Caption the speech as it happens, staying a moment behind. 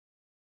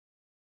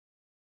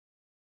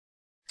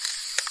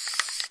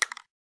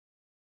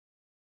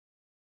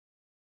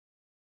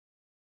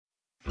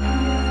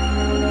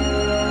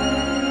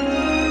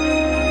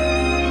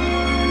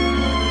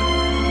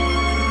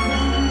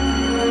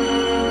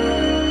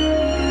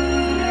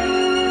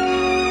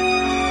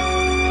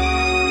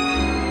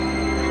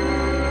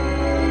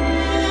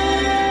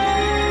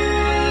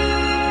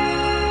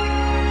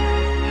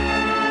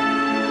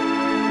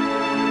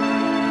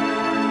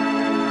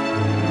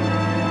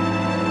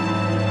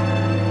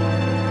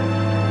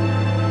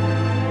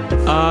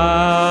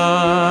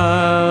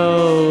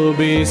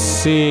be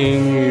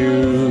seeing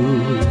you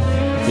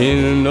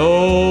in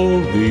all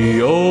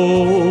the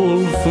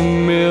old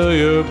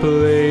familiar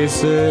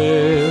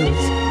places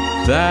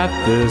that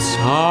this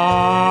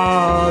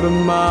heart of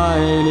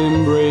mine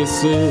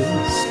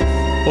embraces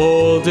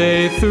all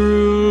day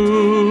through.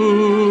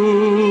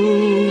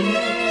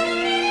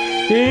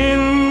 In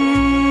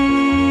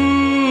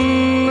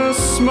a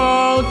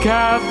small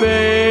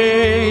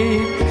cafe,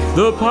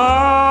 the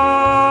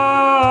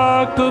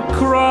park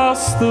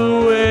across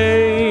the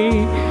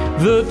way,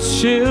 the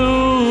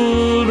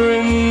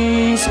children's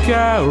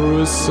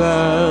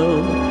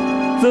carousel,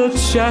 the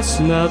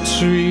chestnut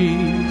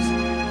trees,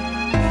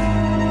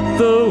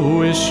 the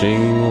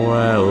wishing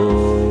well.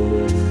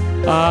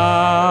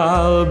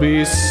 I'll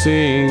be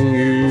seeing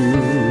you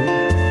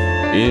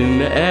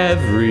in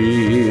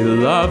every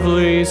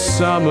lovely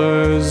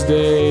summer's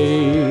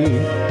day,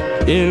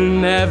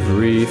 in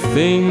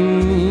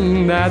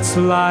everything that's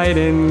light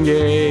and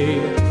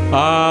gay.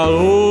 I'll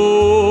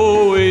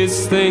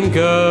always think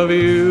of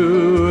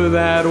you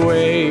that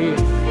way.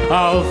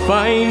 I'll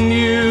find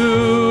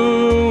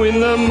you in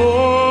the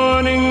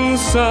morning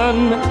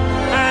sun,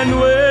 and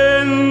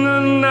when the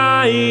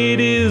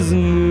night is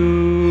new,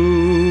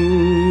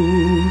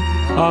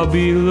 I'll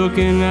be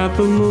looking at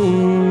the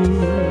moon,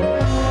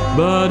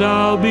 but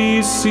I'll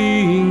be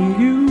seeing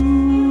you.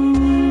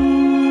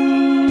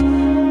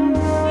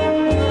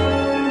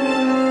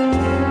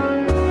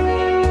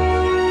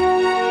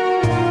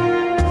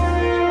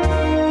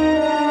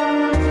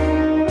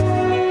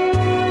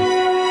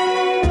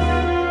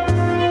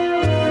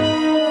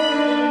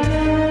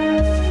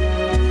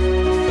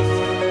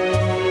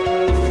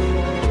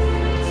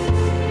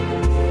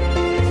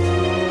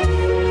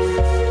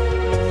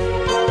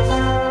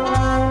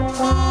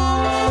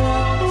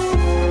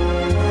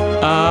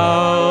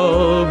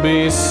 I'll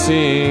be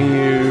seeing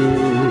you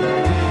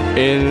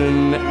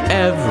in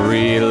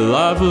every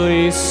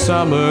lovely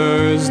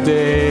summer's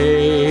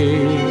day,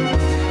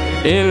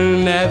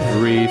 in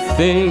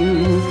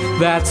everything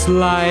that's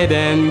light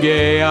and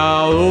gay.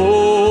 I'll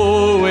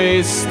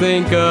always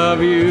think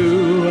of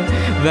you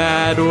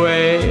that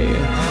way.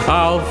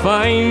 I'll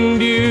find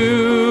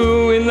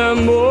you in the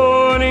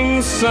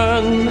morning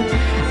sun,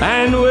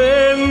 and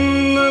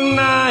when the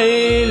night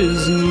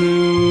is new,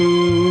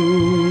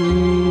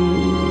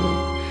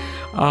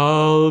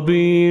 I'll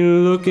be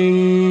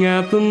looking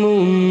at the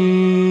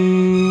moon,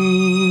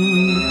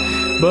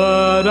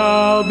 but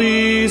I'll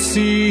be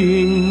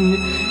seeing